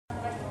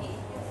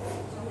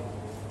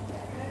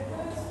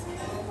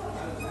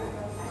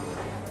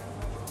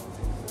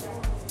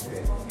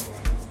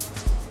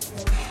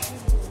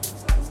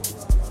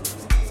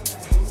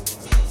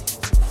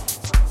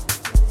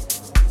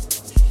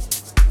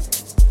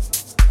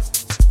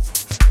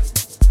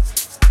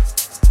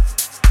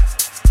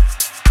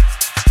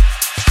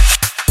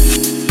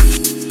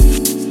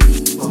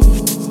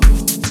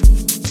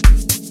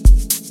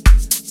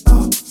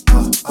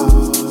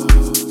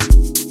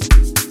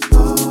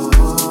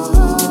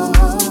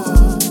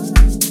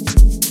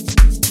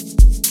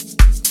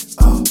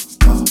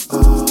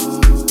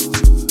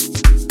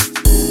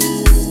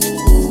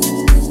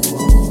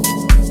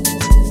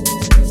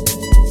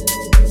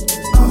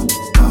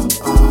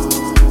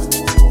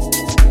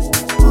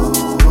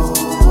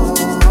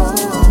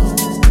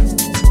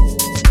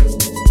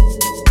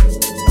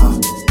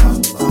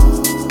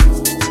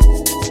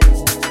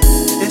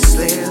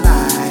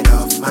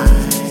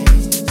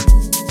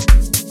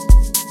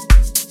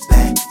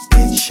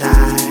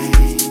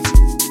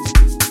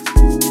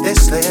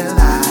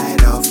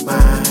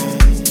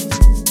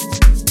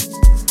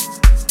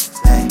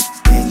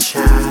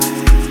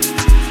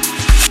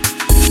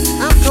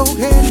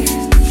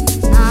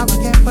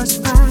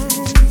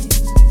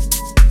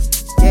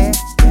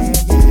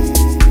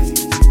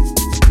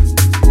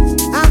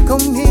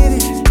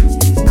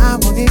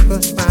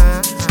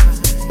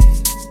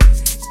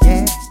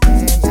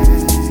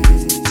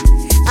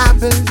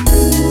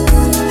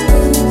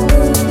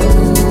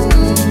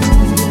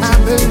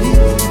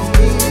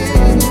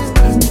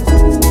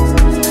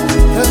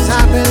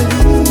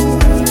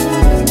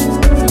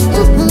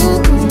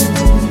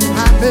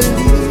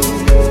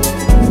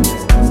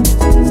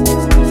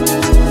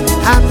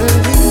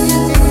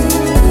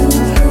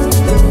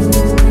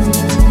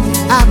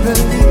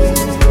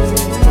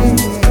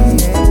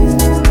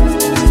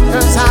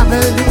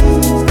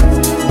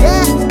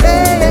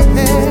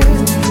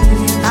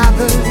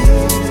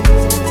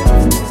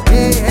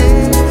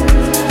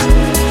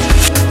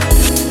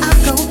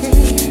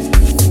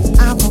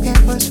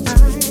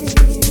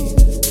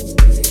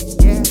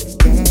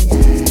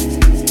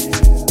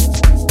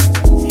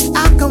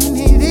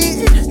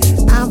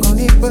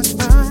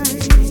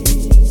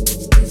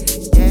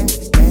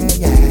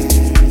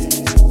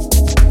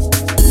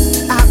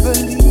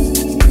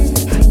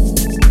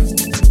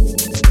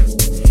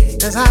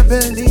'Cause I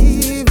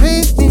believe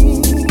in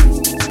me.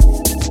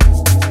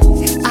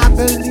 I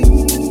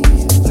believe,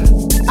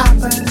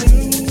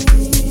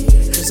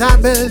 'cause I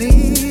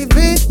believe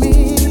in me.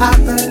 I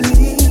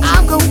believe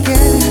I'm gon'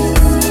 get it,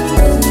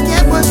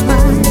 get what's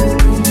mine.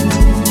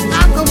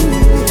 I'm gon'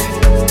 need it,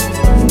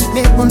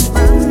 get what's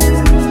mine.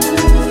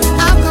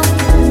 I'm gon'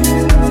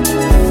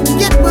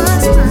 get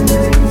what's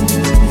mine.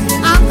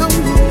 I'm gon'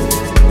 need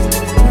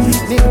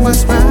it, get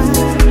what's mine.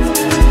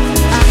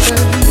 I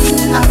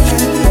believe, I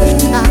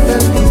believe, I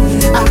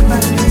believe, I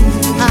believe,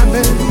 I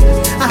believe,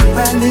 I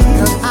believe,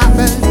 I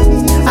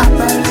believe, I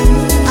believe,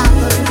 I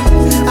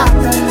believe, I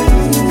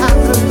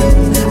believe,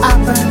 I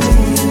believe,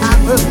 I believe, I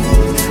believe,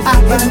 I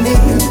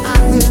believe,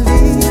 I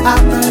believe, I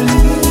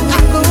believe,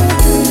 I go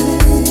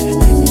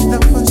you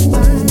know what's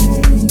mine.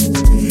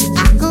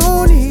 I go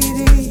need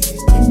it,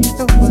 you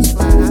know what's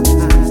mine.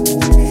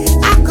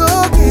 I go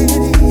get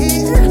it,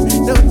 you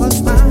know what's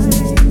mine.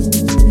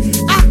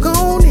 I go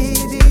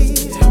need it,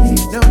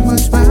 you know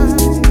what's mine.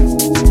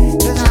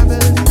 'Cause I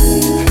believe,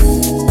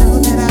 know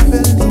that I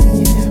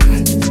believe,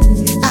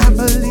 I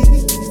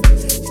believe,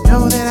 you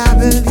know that I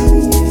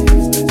believe,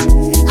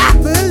 I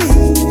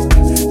believe,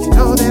 you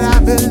know that I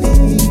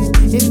believe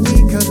in me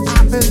 'cause I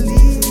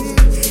believe,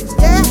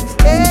 yeah,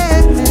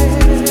 yeah,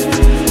 yeah.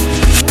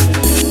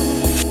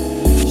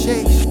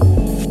 Shake,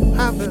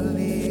 I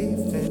believe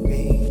in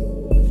me,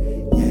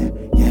 yeah,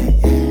 yeah,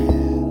 yeah.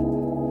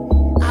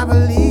 I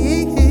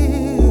believe,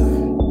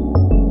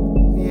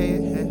 yeah.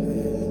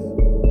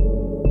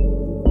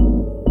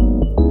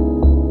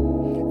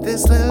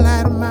 This little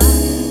light of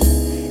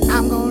mine,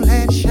 I'm gon'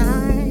 let it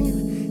shine.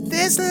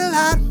 This little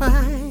light of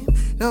mine,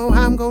 no,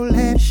 I'm gon'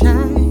 let it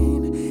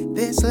shine.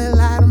 This little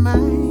light of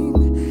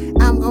mine,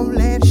 I'm gon'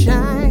 let it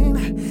shine.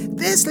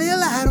 This little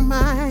light of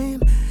mine,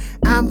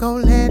 I'm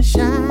gon' let it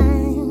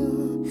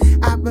shine.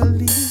 I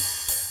believe.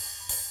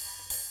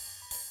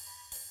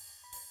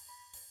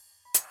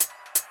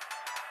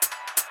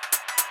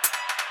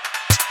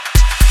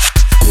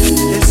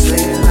 This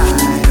little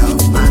light of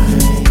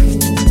mine,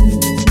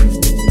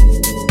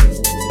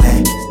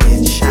 let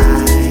it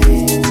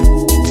shine.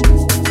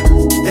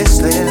 This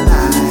little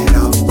light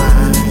of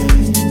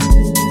mine,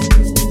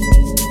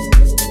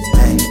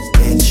 let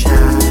it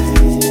shine.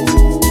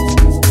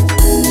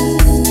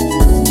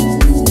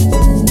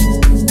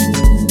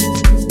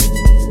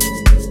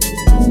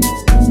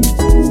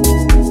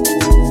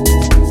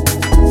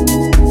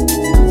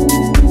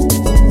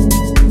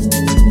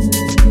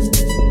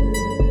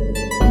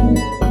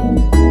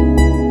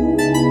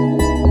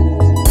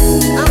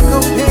 I'm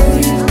gon' get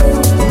it,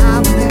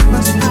 I'll get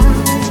what's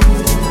mine.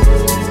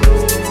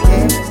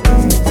 Yeah,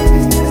 yeah.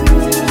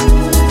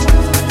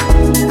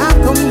 I'm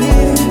gon'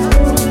 get it,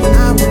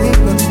 I'll get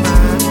what's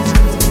mine.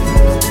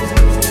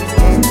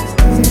 Yeah, yeah.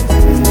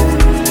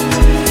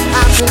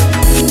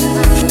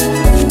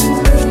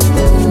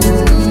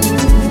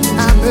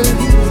 I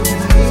believe,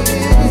 I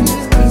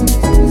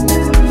believe,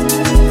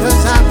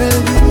 'cause I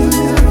believe,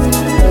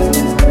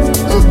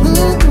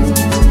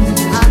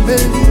 I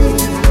believe,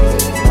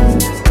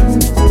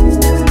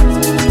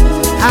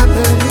 I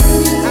believe,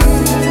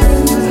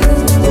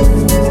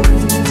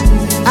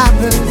 I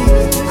believe,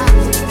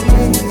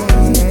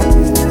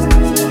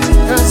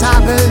 'cause I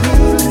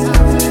believe,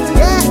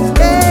 yeah,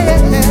 yeah,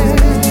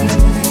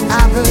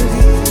 I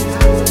believe,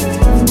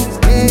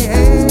 yeah,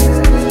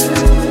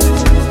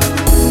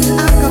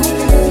 I'm gon'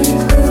 get it,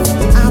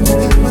 I'm gon'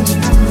 get what's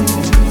mine.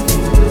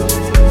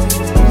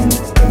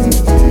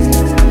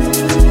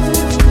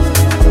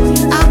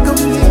 I'm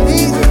gon' get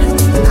it,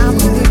 I'm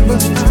gon' get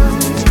what's mine.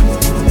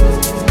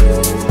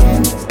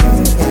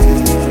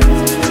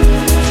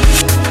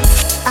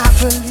 I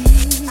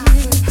believe,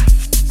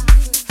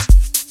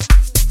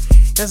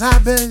 'cause I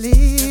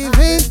believe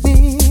in me.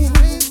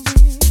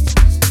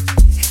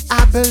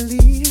 I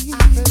believe,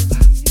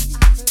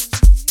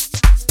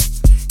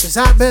 'cause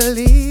I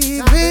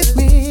believe in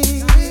me.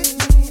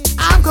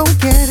 I'm gon'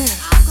 get it,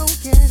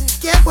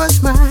 get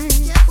what's mine.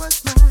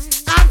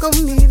 I'm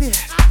gon' need it,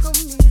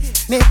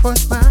 need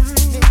what's mine.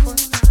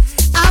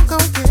 I'm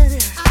gon' get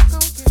it,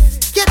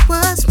 get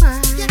what's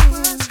mine.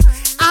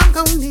 I'm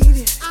gon' need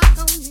it,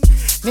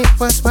 need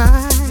what's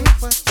mine.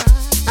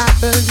 I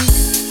believe.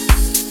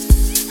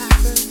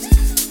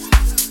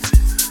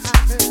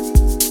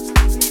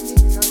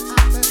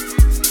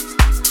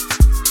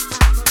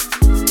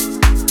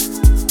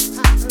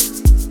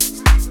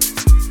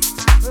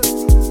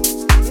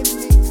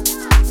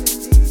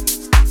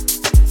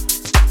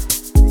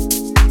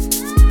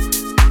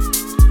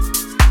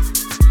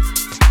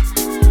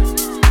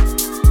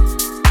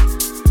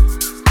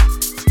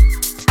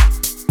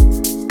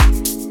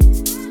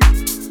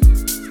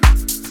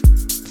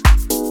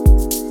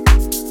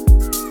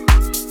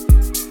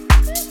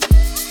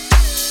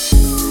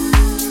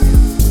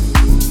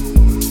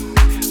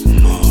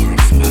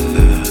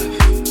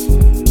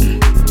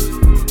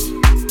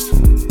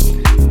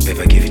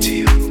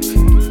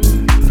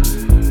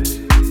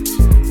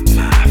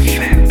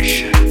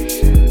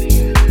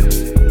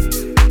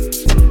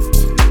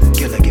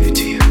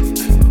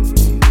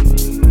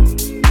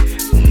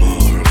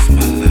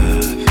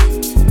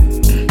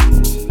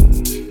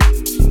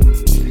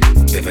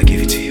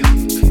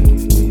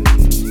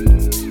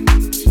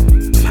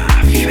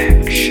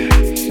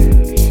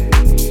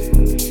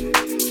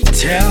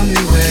 Tell me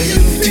where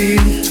you've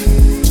been,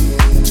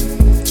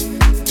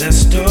 the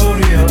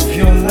story of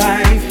your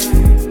life,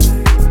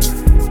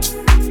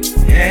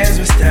 as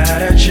we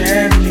start a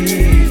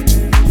journey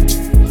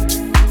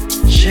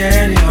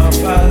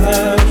of our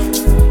love.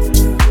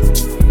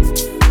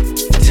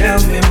 Tell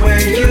me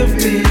where you've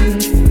been,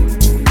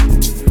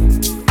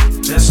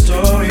 the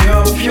story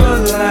of your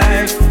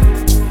life,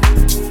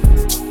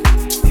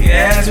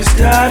 as we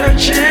start a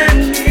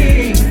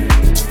journey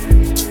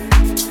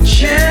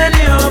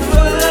of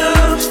our love.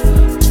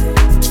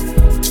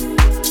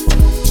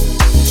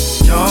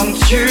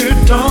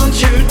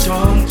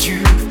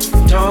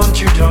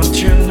 Don't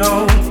you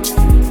know,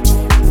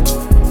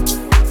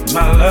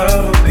 my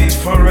love will be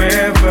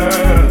forever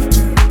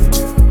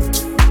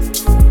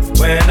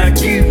when I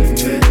give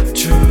it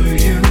to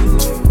you.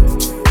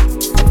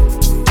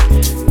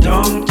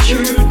 Don't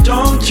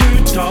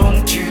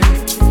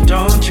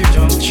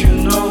you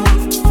know,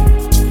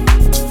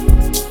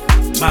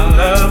 my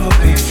love will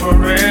be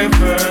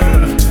forever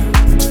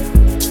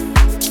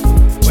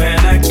when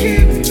I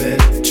give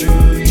it to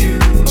you.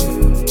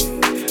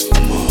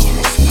 More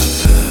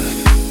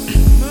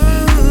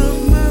of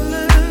my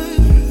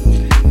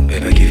love,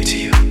 baby, I give it to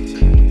you.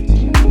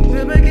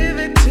 Baby, I give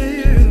it to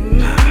you.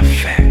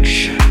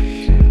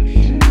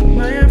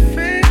 My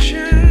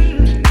affection,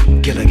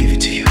 girl, I give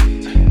it to you.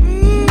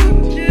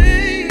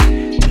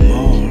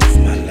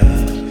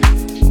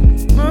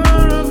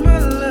 More of my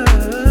love,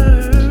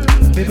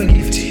 baby, I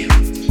give it to you.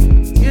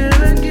 Girl,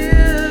 I give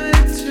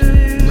it to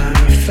you. My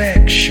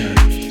affection,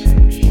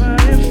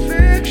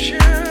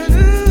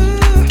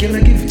 girl, I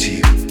give it to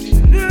you.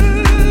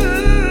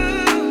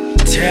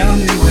 Tell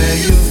me where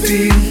you've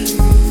been,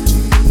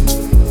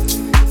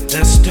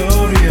 the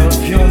story of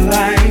your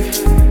life,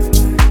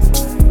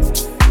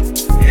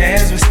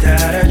 as we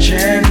start a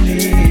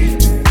journey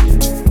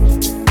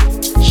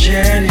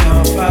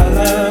of our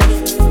love.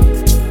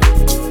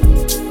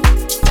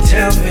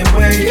 Tell me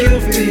where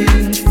you've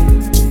been,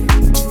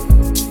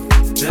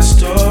 the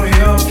story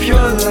of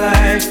your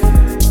life,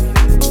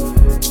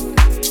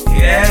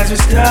 as we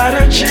start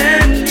a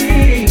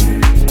journey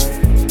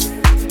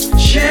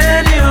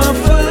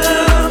of our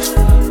love.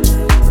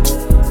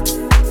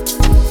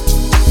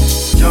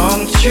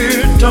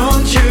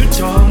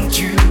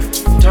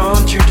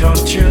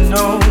 Don't you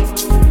know,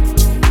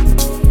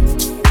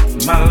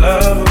 my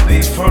love will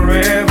be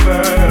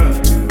forever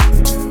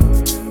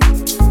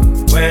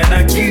when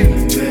I give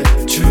it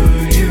to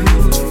you.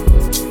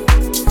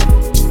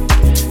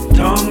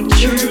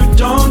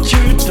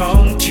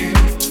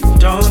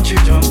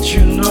 Don't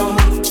you know,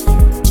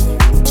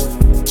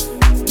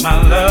 my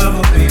love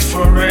will be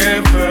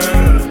forever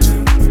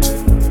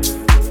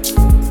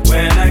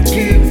when I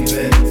give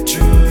it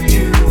to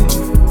you.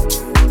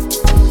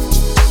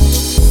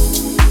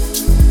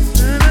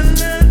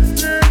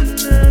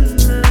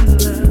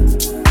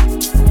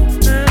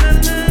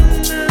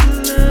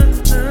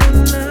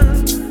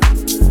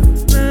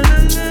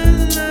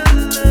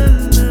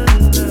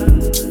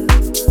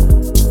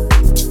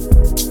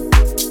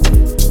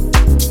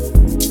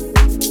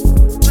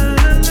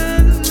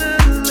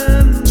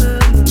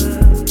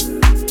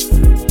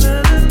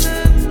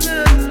 Na